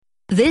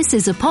This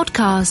is a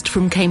podcast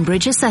from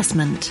Cambridge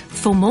Assessment.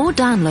 For more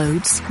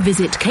downloads,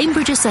 visit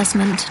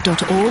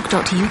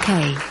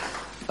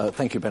cambridgeassessment.org.uk.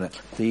 Thank you,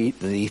 Bennett. The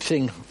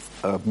thing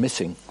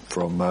missing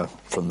from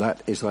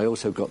that is I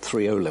also got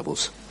 3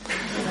 O-levels.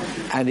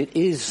 And it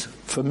is,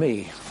 for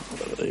me,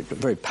 a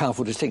very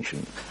powerful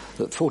distinction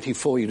that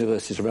 44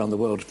 universities around the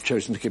world have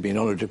chosen to give me an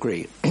honour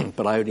degree,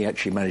 but I only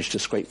actually managed to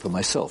scrape for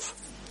myself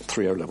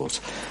 3 O-levels.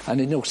 And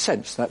in a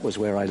sense, that was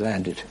where I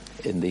landed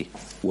in the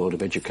world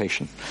of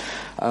education.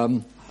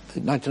 In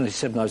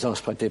 1997, I was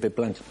asked by David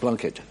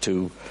Blunkett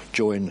to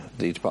join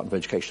the Department of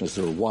Education as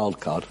a wild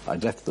card.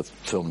 I'd left the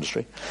film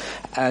industry.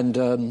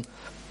 And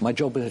my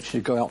job was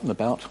actually to go out and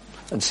about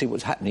and see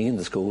what's happening in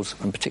the schools,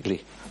 and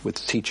particularly with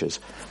the teachers.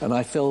 And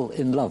I fell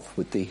in love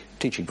with the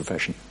teaching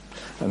profession.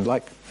 And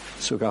like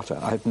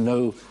Sugata, I have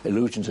no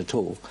illusions at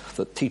all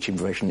that teaching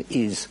profession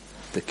is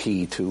the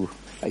key to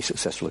a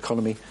successful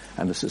economy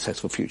and a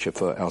successful future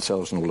for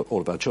ourselves and all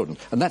of our children.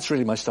 And that's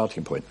really my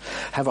starting point.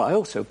 However, I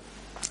also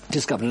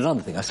discovered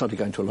another thing. I started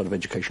going to a lot of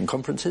education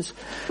conferences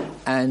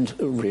and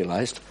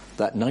realized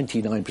that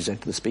 99%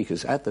 of the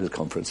speakers at those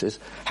conferences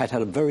had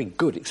a very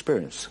good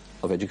experience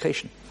of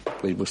education.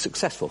 They were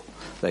successful.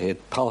 They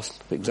had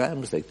passed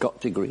exams, they'd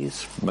got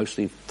degrees,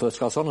 mostly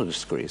first-class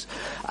honours degrees.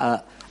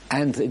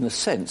 And in a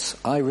sense,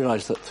 I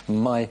realized that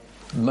my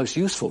most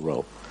useful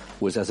role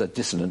was as a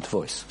dissonant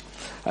voice.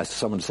 As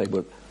someone to say,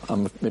 well,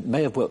 it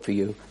may have worked for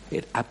you,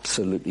 it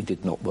absolutely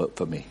did not work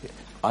for me.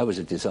 I was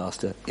a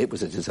disaster, it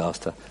was a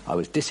disaster, I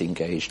was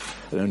disengaged,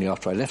 and only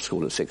after I left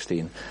school at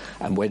 16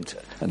 and went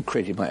and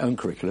created my own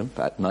curriculum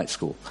at night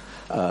school,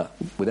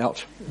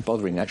 without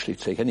bothering actually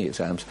to take any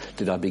exams,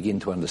 did I begin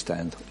to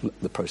understand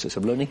the process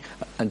of learning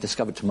and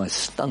discovered to my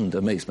stunned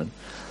amazement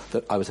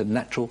that I was a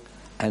natural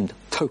and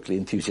totally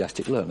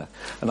enthusiastic learner.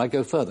 And I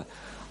go further.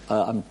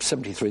 I'm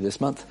 73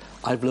 this month.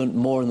 I've learned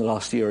more in the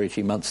last year or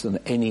 18 months than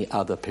any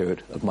other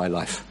period of my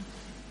life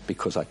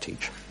because I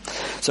teach.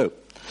 So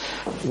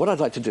what I'd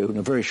like to do in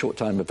a very short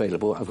time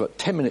available, I've got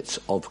 10 minutes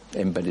of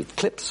embedded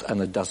clips and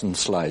a dozen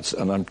slides,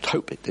 and I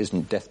hope it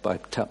isn't death by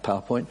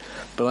PowerPoint,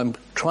 but I'm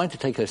trying to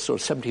take a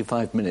sort of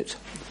 75-minute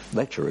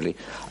lecture, really,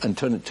 and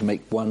turn it to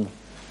make one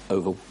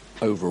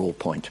overall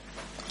point,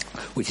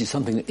 which is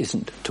something that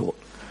isn't taught,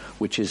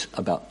 which is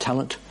about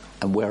talent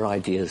and where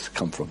ideas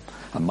come from.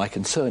 And my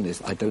concern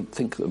is I don't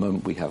think at the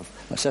moment we have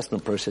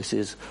assessment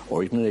processes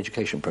or even an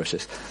education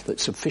process that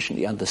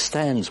sufficiently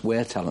understands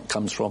where talent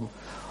comes from,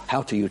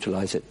 how to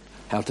utilize it,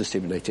 how to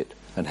stimulate it,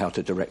 and how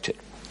to direct it.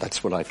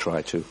 That's what I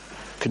try to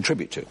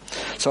contribute to.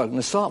 So I'm going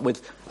to start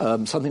with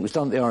something that was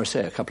done at the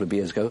RSA a couple of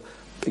years ago.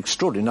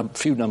 Extraordinary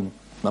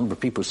number of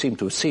people seem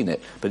to have seen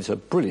it, but it's a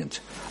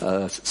brilliant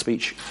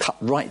speech cut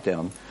right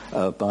down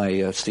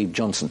by Steve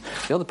Johnson.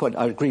 The other point,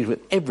 I agreed with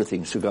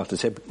everything Sugata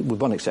said, with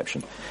one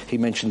exception. He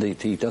mentioned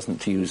that he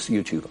doesn't use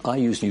YouTube. I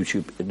use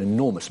YouTube an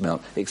enormous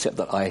amount, except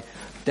that I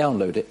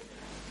download it,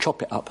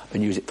 chop it up,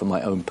 and use it for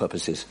my own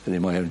purposes and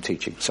in my own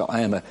teaching. So I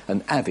am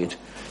an avid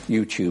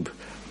YouTube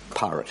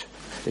pirate,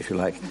 if you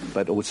like,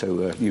 but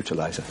also a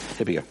utilizer.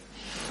 Here we go.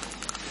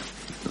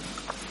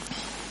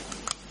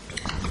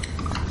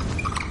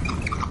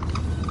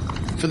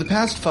 For the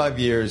past 5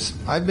 years,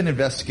 I've been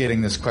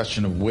investigating this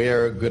question of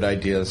where good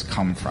ideas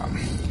come from.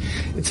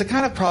 It's the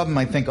kind of problem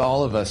I think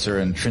all of us are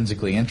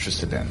intrinsically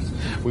interested in.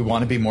 We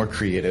want to be more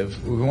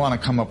creative. We want to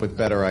come up with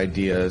better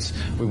ideas.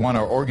 We want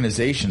our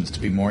organizations to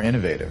be more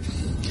innovative.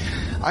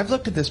 I've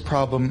looked at this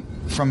problem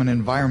from an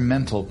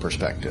environmental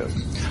perspective.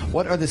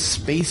 What are the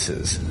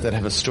spaces that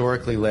have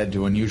historically led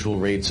to unusual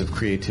rates of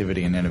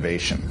creativity and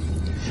innovation?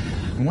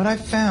 And what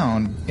I've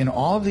found in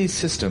all of these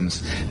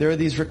systems, there are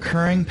these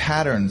recurring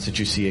patterns that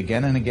you see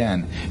again and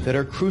again that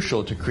are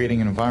crucial to creating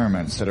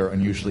environments that are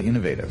unusually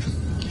innovative.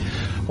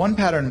 One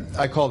pattern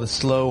I call the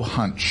slow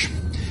hunch,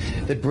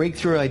 that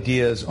breakthrough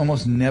ideas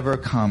almost never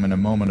come in a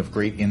moment of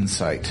great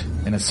insight,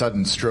 in a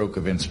sudden stroke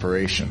of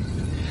inspiration.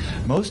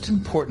 Most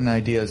important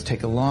ideas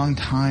take a long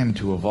time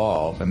to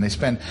evolve, and they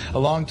spend a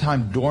long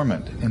time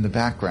dormant in the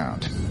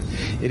background.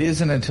 It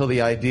isn't until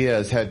the idea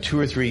has had 2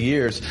 or 3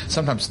 years,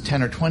 sometimes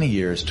 10 or 20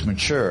 years to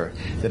mature,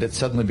 that it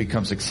suddenly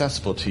becomes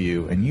accessible to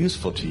you and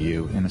useful to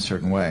you in a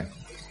certain way.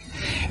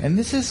 And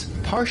this is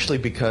partially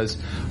because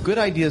good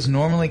ideas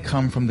normally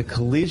come from the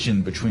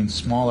collision between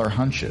smaller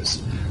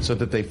hunches so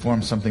that they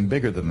form something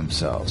bigger than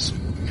themselves.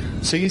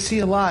 So you see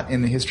a lot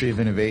in the history of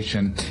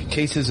innovation,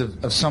 cases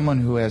of someone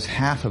who has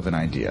half of an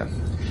idea.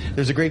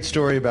 There's a great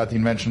story about the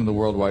invention of the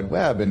World Wide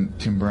Web and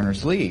Tim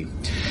Berners-Lee.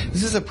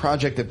 This is a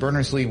project that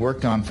Berners-Lee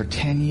worked on for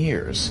 10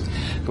 years.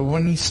 But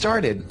when he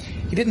started,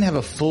 he didn't have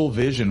a full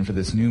vision for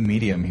this new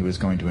medium he was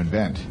going to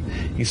invent.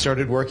 He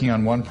started working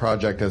on one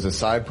project as a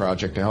side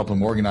project to help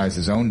him organize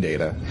his own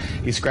data.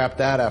 He scrapped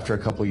that after a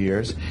couple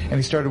years, and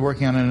he started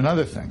working on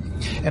another thing.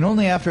 And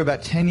only after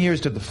about 10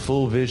 years did the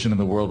full vision of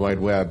the World Wide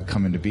Web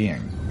come into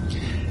being.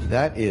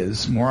 That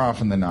is, more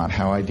often than not,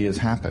 how ideas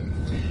happen.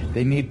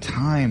 They need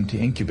time to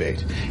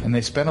incubate, and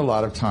they spend a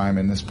lot of time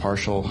in this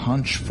partial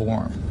hunch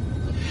form.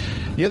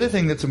 The other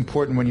thing that's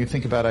important when you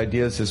think about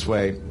ideas this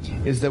way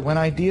is that when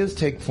ideas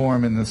take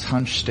form in this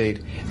hunch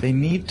state, they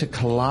need to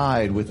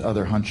collide with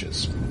other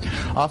hunches.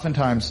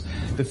 Oftentimes,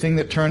 the thing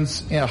that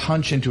turns a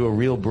hunch into a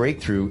real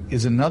breakthrough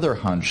is another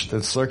hunch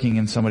that's lurking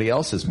in somebody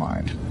else's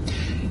mind.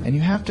 And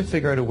you have to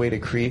figure out a way to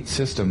create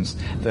systems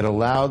that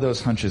allow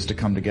those hunches to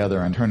come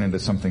together and turn into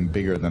something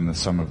bigger than the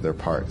sum of their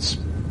parts.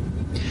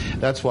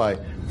 That's why,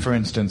 for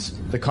instance,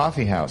 the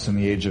coffee house in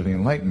the Age of the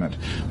Enlightenment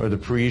or the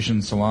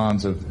Parisian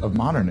salons of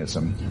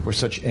modernism were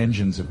such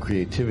engines of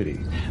creativity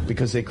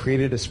because they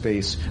created a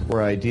space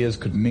where ideas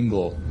could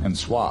mingle and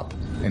swap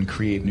and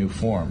create new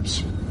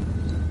forms.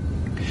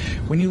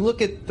 When you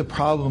look at the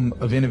problem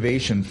of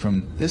innovation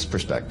from this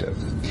perspective,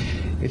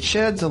 it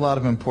sheds a lot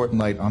of important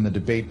light on the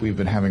debate we've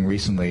been having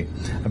recently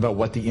about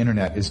what the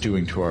internet is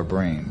doing to our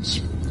brains.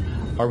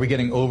 Are we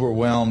getting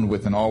overwhelmed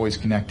with an always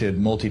connected,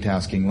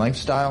 multitasking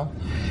lifestyle?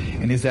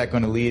 And is that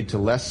going to lead to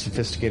less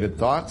sophisticated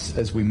thoughts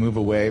as we move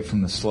away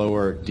from the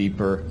slower,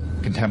 deeper,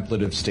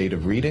 contemplative state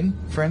of reading,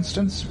 for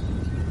instance?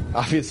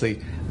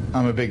 Obviously,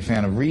 I'm a big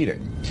fan of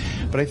reading.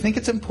 But I think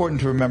it's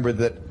important to remember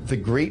that the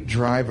great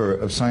driver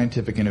of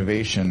scientific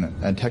innovation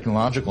and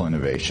technological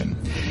innovation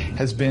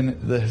has been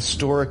the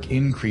historic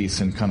increase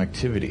in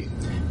connectivity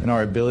and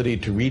our ability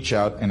to reach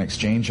out and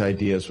exchange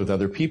ideas with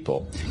other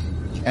people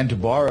and to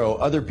borrow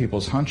other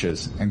people's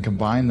hunches and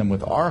combine them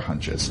with our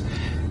hunches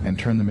and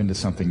turn them into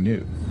something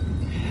new.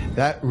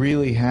 That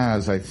really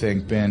has, I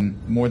think, been,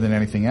 more than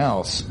anything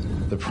else,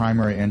 the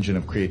primary engine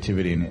of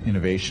creativity and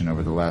innovation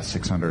over the last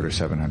 600 or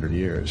 700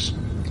 years.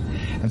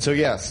 And so,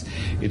 yes,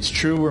 it's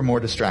true we're more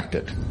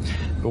distracted.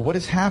 But what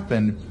has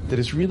happened that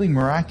is really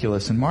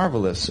miraculous and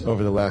marvelous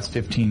over the last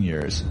 15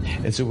 years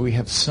is that we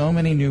have so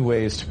many new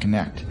ways to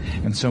connect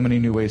and so many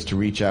new ways to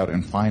reach out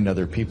and find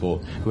other people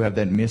who have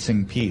that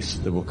missing piece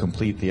that will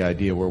complete the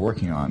idea we're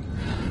working on,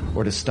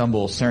 or to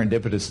stumble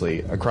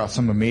serendipitously across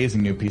some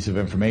amazing new piece of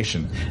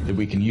information that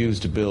we can use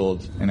to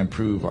build and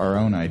improve our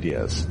own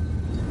ideas.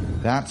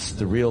 That's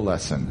the real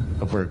lesson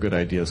of where good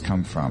ideas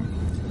come from.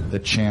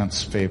 That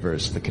chance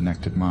favors the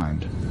connected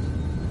mind.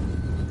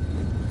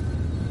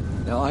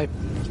 Now, I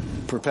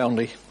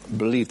profoundly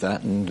believe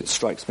that, and it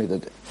strikes me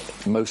that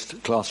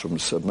most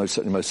classrooms,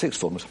 certainly most sixth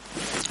formers,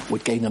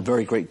 would gain a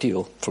very great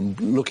deal from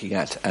looking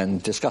at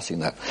and discussing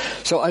that.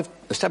 So I've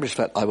established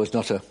that I was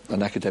not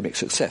an academic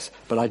success,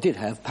 but I did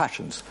have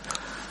passions.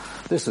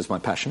 This was my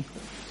passion,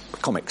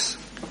 comics.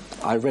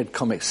 I read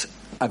comics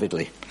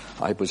avidly.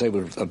 I was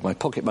able to have my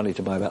pocket money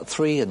to buy about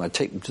 3, and I'd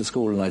take them to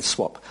school and I'd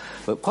swap.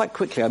 But quite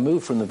quickly I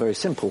moved from the very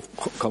simple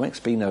comics,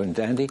 Beano and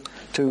Dandy,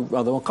 to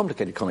rather more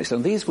complicated comics.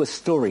 And these were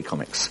story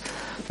comics.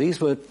 These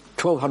were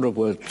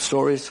 1,200-word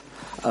stories,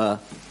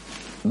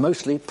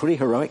 mostly pretty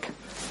heroic,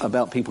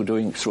 about people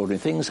doing extraordinary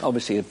things.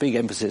 Obviously a big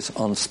emphasis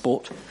on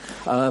sport,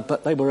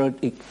 but they were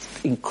an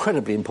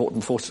incredibly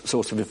important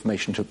source of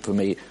information for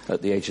me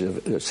at the age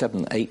of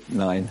 7, 8,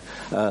 9.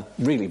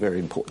 Really very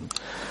important.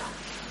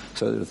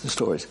 So the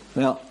stories.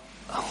 Now,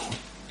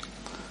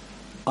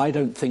 I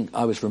don't think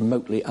I was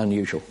remotely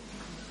unusual.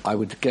 I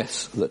would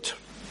guess that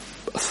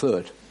a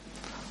third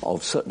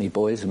of certainly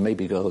boys and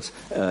maybe girls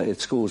at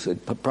schools,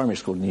 at primary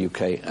school in the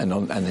UK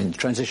and in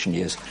transition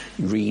years,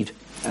 read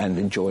and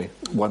enjoy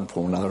one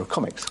form or another of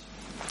comics.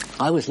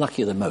 I was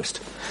luckier than most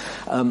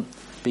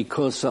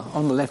because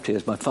on the left here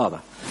is my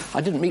father. I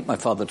didn't meet my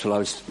father till I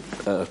was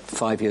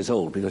 5 years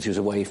old because he was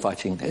away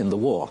fighting in the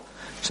war.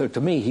 So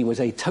to me, he was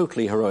a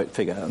totally heroic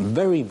figure and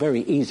very,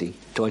 very easy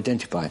to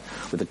identify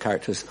with the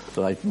characters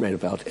that I read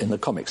about in the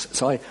comics.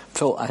 So I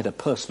felt I had a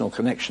personal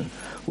connection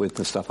with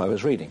the stuff I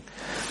was reading.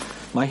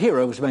 My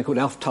hero was a man called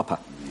Alf Tupper.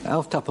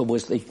 Alf Tupper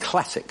was the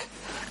classic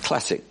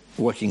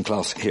working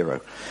class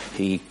hero.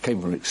 He came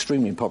from an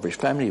extremely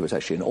impoverished family. He was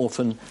actually an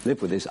orphan,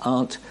 lived with his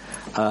aunt,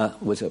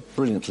 was a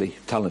brilliantly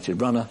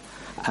talented runner,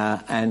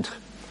 and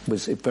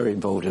was very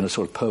involved in a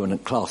sort of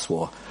permanent class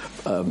war,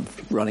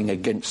 running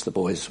against the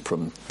boys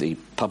from the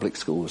public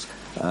schools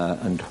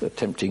and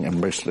attempting and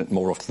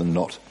more often than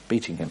not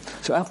beating him.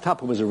 So Alf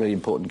Tupper was a really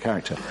important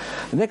character.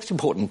 The next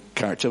important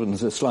character, and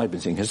the slide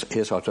missing,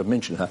 here's after I've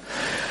mentioned her,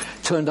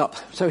 turned up.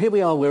 So here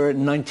we are, we're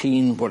in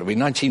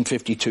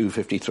 1952,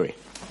 53.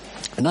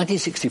 In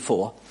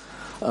 1964,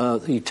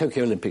 the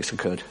Tokyo Olympics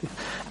occurred,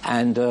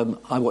 and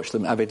I watched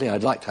them avidly. I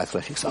liked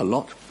athletics a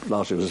lot,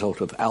 largely as a result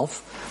of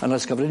Alf, and I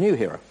discovered a new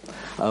hero,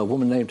 a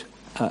woman named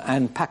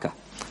Ann Packer.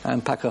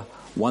 Ann Packer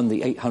won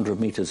the 800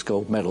 metres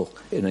gold medal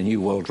in a new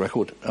world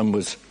record and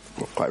was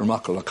quite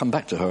remarkable. I'll come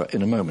back to her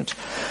in a moment.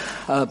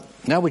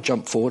 Now we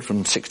jump forward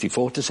from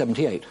 64 to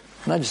 78.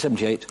 In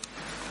 1978,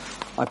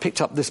 I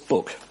picked up this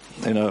book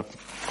I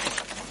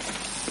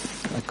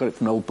got it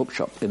from an old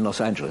bookshop in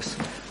Los Angeles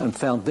and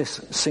found this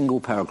single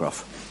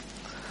paragraph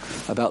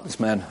about this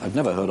man I've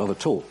never heard of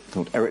at all,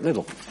 called Eric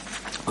Liddell,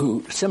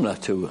 who, similar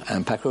to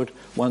Ann Packer,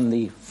 won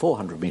the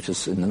 400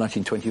 metres in the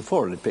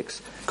 1924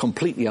 Olympics,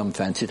 completely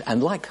unfancied,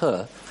 and like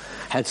her,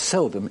 had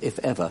seldom, if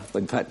ever,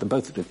 in fact,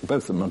 both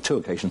of them on 2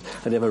 occasions,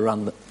 had ever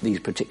run these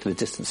particular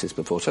distances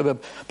before. So they're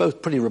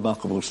both pretty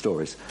remarkable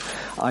stories.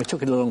 I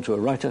took it along to a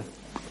writer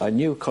I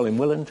knew Colin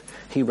Willand.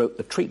 He wrote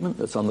The Treatment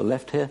that's on the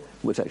left here,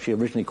 which was actually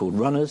originally called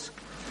Runners,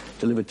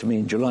 delivered to me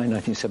in July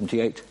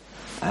 1978.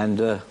 And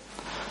the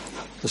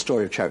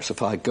story of Chariots of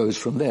Fire goes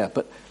from there.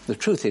 But the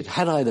truth is,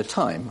 had I the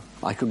time,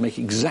 I could make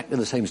exactly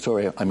the same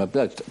story I'm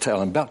about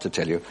to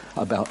tell you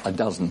about a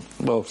dozen,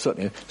 well,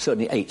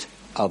 certainly 8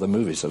 other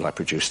movies that I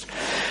produced.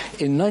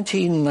 In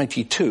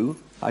 1992,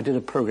 I did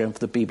a program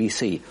for the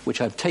BBC, which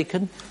I've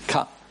taken,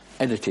 cut,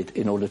 edited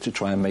in order to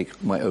try and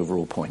make my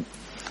overall point.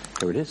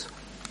 Here it is.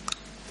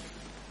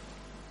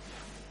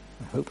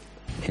 I hope.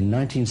 In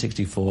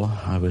 1964,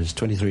 I was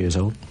 23 years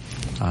old.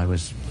 I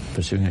was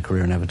pursuing a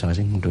career in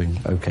advertising and doing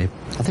okay.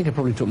 I think I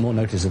probably took more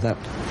notice of that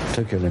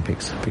Tokyo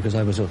Olympics because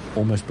I was an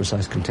almost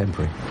precise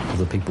contemporary of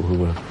the people who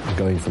were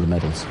going for the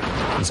medals.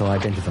 And so I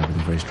identified with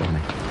them very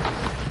strongly.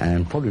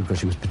 And probably because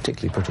she was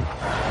particularly pretty,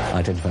 I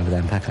identified with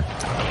Anne Packer.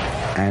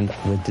 And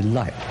the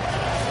delight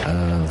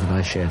that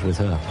I shared with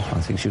her,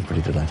 I think she was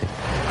pretty delighted,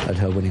 at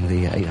her winning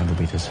the 800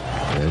 metres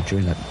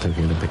during that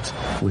Tokyo Olympics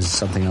was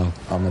something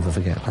I'll never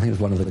forget. I think it was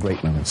one of the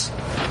great moments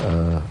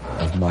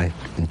of my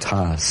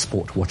entire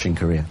sport watching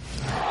career.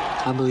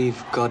 I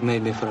believe God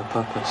made me for a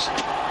purpose.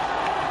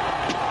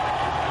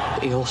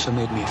 But he also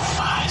made me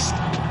fast.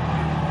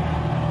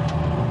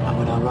 And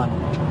when I run,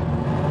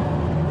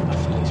 I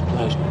feel his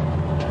pleasure.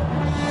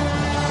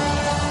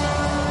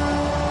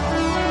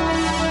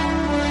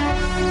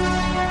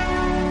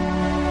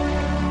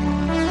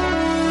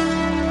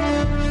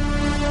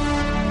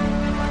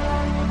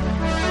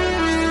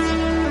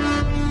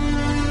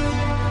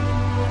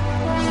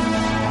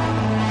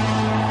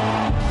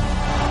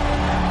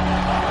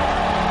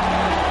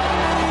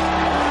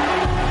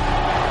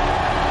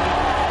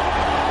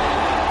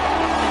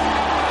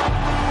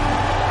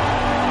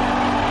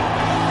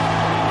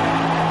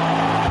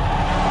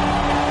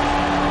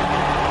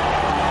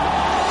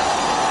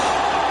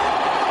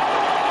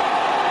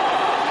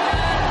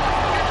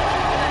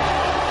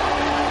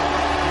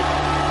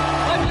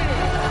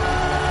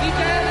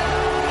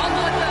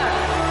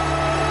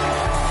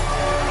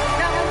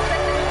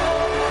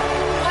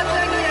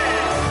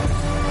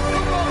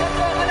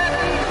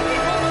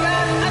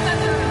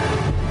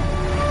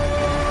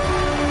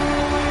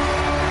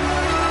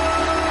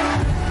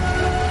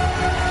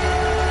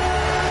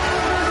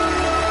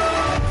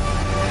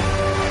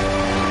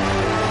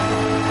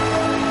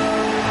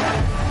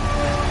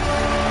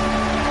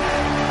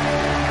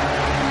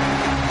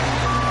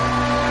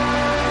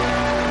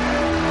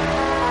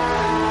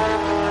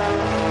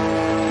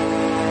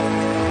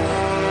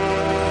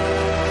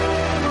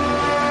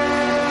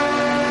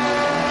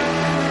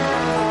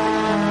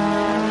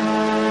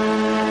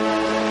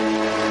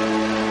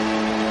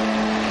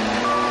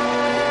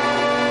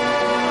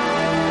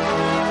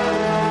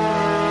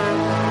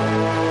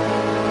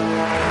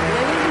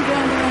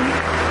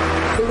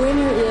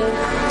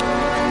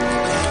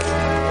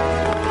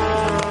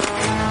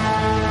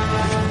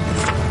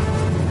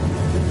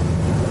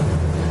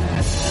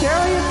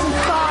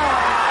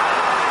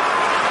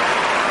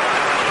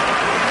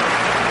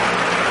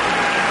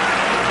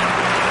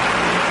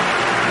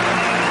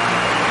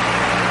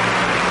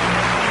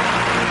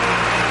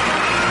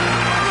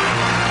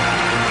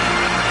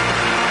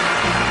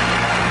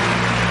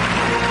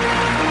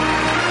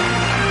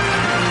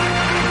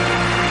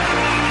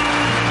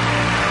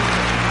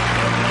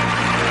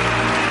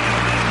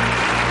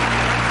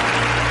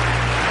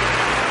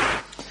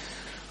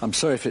 I'm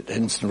sorry if it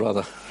ends in a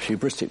rather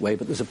hubristic way,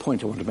 but there's a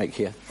point I want to make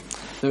here.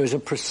 There is a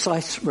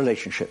precise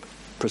relationship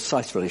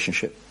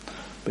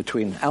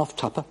between Alf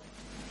Tupper,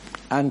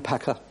 Anne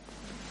Packer,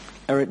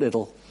 Eric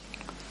Liddell,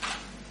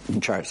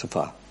 and Chariots of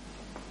Fire.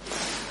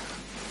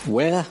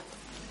 Where,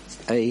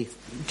 do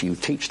you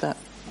teach that,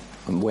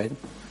 and when,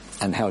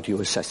 and how do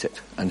you assess it?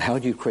 And how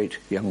do you create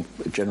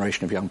a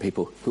generation of young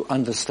people who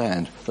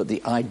understand that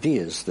the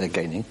ideas they're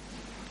gaining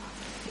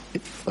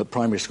at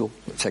primary school,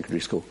 at secondary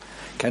school,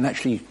 can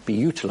actually be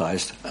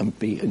utilised and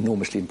be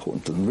enormously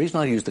important to them. The reason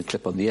I use the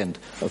clip on the end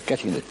of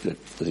getting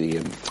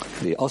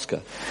the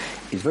Oscar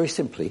is very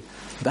simply,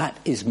 that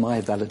is my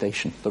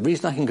validation. The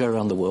reason I can go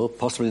around the world,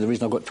 possibly the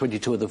reason I've got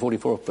 22 of the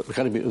 44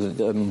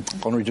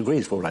 honorary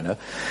degrees, for all I know,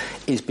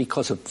 is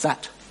because of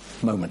that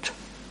moment.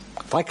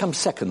 If I come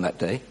second that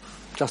day,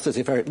 just as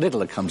if Eric Liddell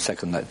had come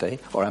second that day,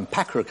 or Anne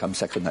Packer had come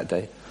second that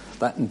day,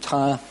 that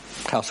entire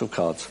house of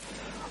cards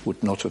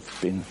would not have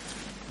been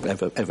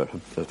ever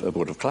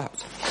would have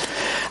collapsed.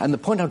 And the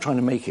point I'm trying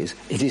to make is,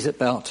 it is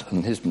about,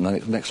 and here's the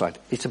next slide,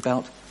 it's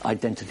about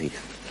identity.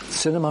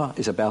 Cinema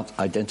is about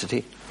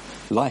identity.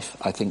 Life,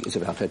 I think, is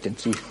about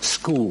identity.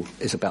 School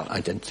is about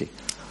identity.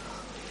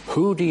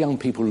 Who do young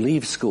people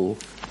leave school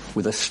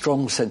with a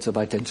strong sense of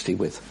identity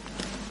with?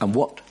 And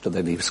what do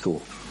they leave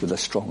school with a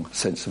strong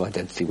sense of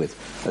identity with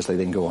as they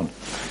then go on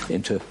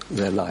into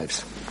their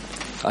lives?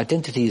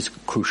 Identity is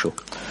crucial.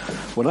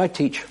 What I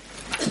teach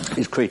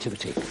is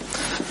creativity.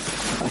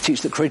 I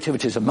teach that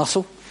creativity is a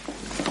muscle.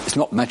 It's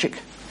not magic.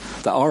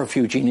 There are a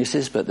few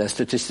geniuses, but they're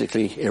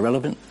statistically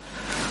irrelevant.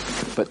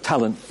 But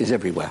talent is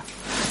everywhere.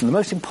 And the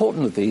most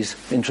important of these,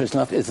 interesting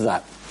enough, is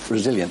that,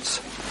 resilience.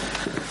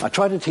 I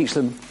try to teach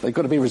them they've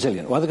got to be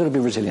resilient. Why they've got to be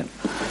resilient?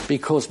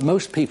 Because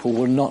most people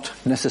will not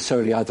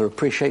necessarily either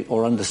appreciate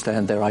or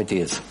understand their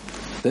ideas.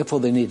 Therefore,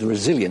 they need the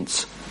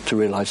resilience to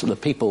realise that the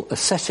people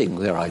assessing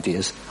their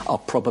ideas are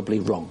probably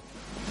wrong,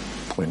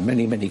 or in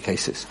many, many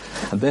cases.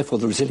 And therefore,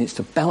 the resilience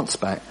to bounce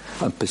back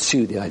and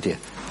pursue the idea.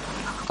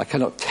 I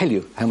cannot tell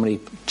you how many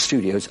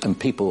studios and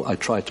people I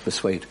tried to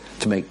persuade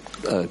to make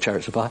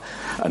Chariots of Fire,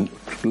 and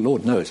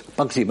Lord knows,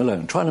 Bugsy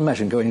Malone. Try and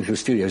imagine going into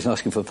studios and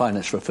asking for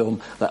finance for a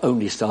film that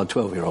only starred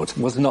 12-year-olds. It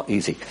was not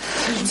easy.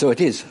 So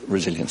it is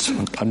resilience.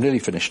 I'm nearly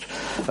finished.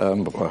 I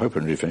hope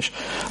I'm nearly finished.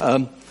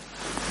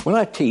 When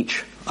I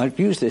teach, I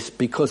use this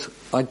because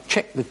I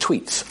check the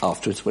tweets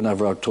afterwards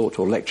whenever I've taught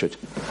or lectured.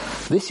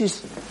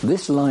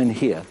 This line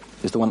here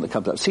is the one that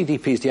comes up.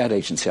 CDP is the ad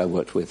agency I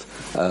worked with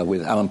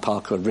Alan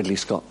Parker, Ridley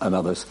Scott and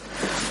others,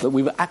 that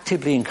we were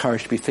actively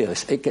encouraged to be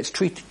fearless. It gets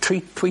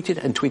tweeted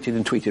and tweeted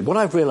and tweeted. What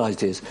I've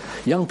realised is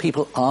young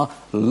people are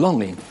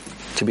longing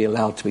to be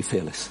allowed to be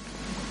fearless.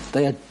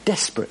 They are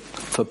desperate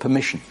for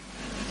permission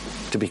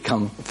to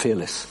become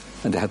fearless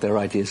and to have their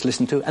ideas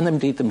listened to, and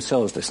indeed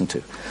themselves listened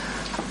to.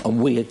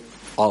 And we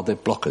are the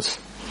blockers.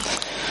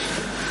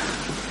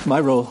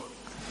 My role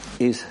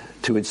is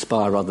to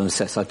inspire rather than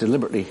assess. I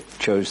deliberately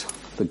chose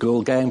the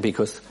girl gang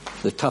because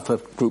the tougher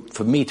group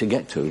for me to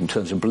get to in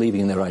terms of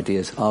believing in their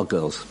ideas are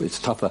girls. It's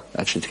tougher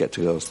actually to get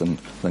to girls than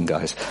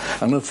guys.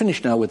 I'm going to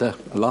finish now with a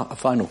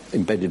final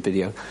embedded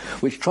video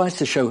which tries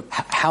to show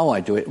how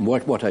I do it and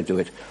what I do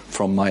it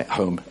from my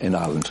home in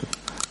Ireland.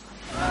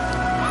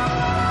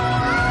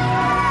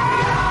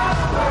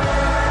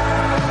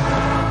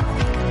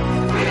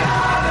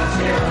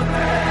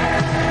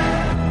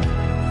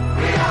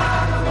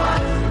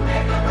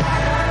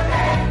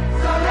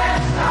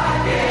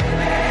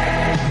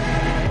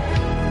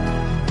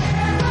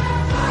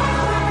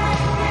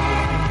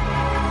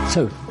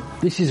 So,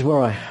 this is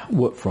where I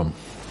work from,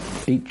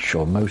 each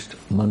or most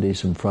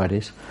Mondays and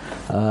Fridays,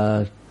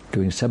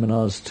 doing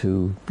seminars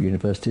to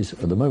universities,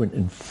 at the moment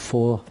in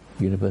 4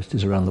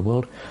 universities around the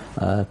world,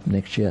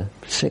 next year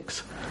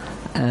 6.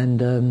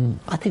 And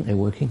I think they're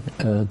working.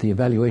 The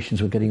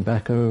evaluations we're getting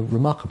back are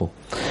remarkable.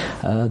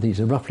 These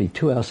are roughly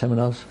 2-hour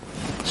seminars,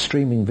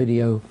 streaming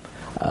video.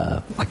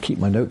 I keep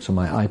my notes on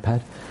my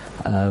iPad,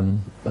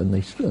 and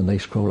they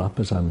scroll up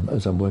as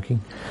I'm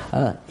working.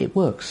 It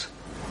works.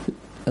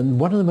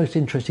 And one of the most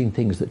interesting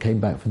things that came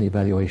back from the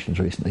evaluations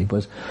recently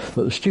was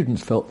that the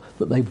students felt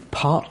that they were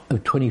part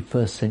of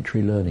 21st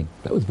century learning.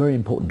 That was very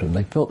important to them.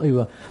 They felt they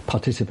were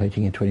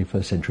participating in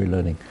 21st century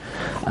learning,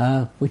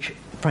 which,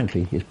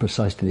 frankly, is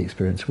precisely the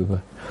experience we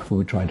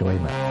were trying to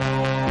aim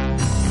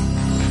at.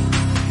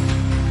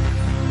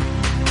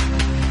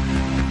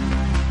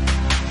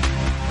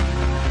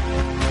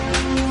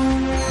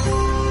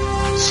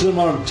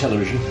 Cinema and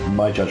television, in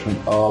my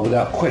judgment, are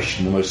without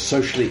question the most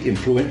socially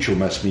influential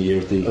mass media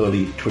of the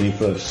early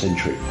 21st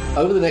century.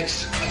 Over the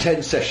next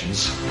 10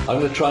 sessions, I'm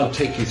going to try and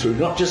take you through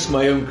not just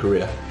my own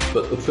career,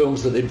 but the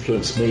films that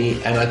influenced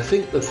me, and I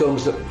think the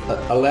films that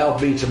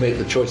allowed me to make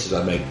the choices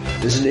I made.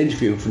 This is an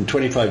interview from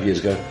 25 years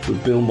ago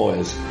with Bill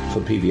Moyers for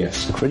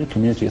PBS. The creative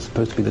community is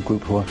supposed to be the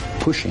group who are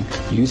pushing,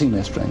 using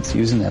their strengths,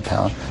 using their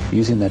power,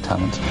 using their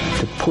talents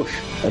to push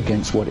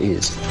against what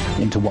is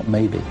into what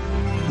may be.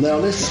 Now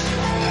let's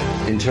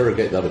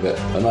interrogate that a bit,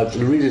 and I'd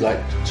really like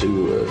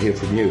to hear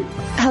from you.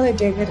 Hello,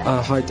 David.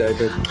 Hi,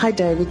 David. Hi,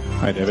 David.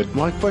 Hi, David.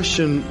 My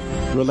question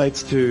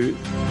relates to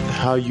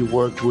how you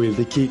worked with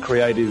the key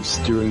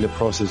creatives during the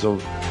process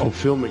of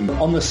filming.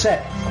 On the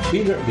set,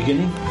 be there at the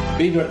beginning,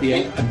 be there at the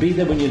end, and be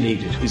there when you're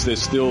needed. Is there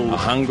still a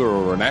hunger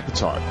or an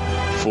appetite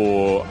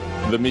for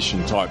the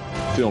mission-type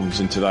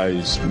films in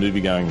today's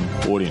movie-going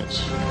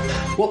audience?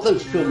 What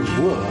those films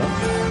were,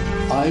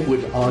 I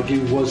would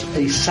argue, was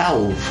a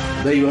salve.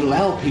 They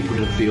allow people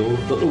to feel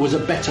that there was a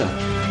better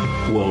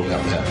world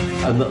out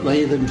there and that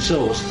they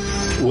themselves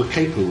were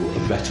capable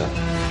of better.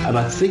 And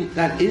I think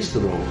that is the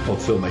role of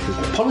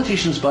filmmakers.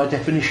 Politicians, by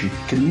definition,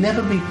 can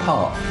never be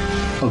part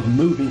of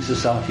moving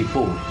society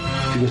forward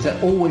because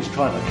they're always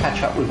trying to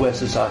catch up with where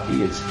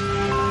society is.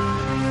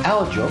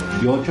 Our job,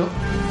 your job,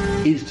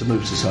 is to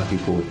move society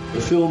forward.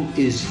 The film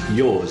is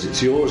yours.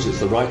 It's yours,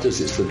 it's the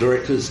writers, it's the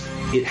directors.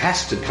 It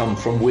has to come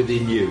from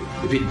within you.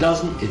 If it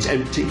doesn't, it's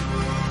empty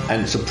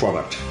and it's a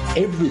product.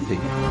 Everything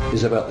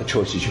is about the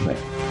choices you make.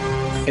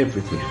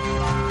 Everything.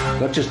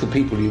 Not just the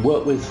people you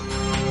work with,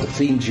 the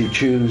themes you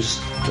choose,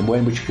 the way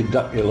in which you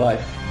conduct your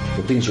life,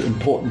 the things that are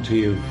important to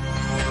you,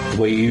 the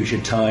way you use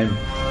your time.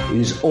 It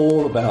is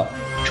all about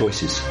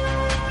choices.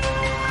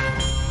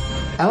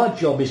 Our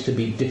job is to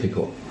be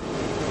difficult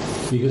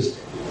because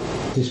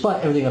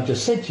despite everything I've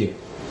just said to you,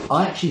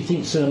 I actually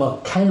think cinema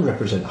can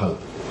represent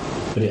hope.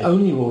 But it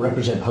only will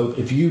represent hope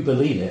if you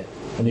believe it,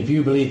 and if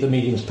you believe the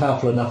medium is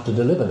powerful enough to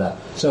deliver that.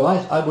 So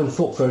I would have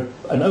thought for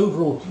an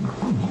overall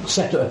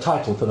a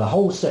title for the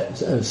whole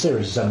series of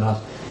seminars,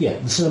 the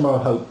Cinema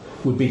of Hope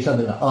would be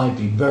something that I'd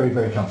be very,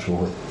 very comfortable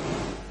with.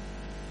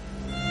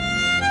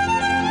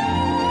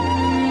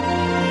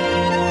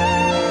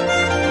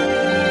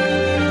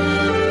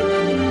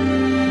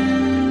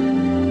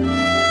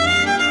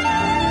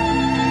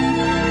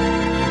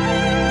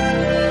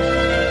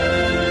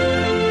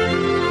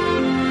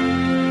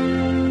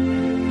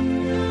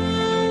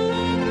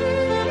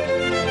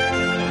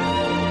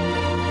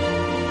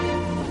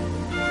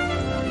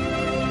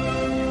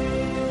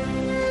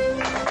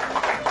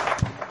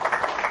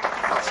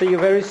 See you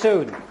very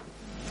soon.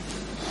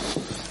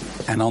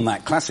 And on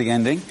that classic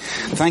ending,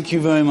 thank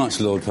you very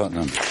much, Lord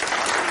Putnam.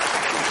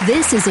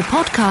 This is a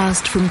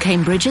podcast from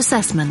Cambridge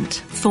Assessment.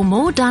 For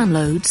more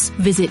downloads,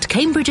 visit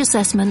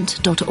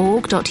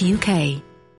cambridgeassessment.org.uk.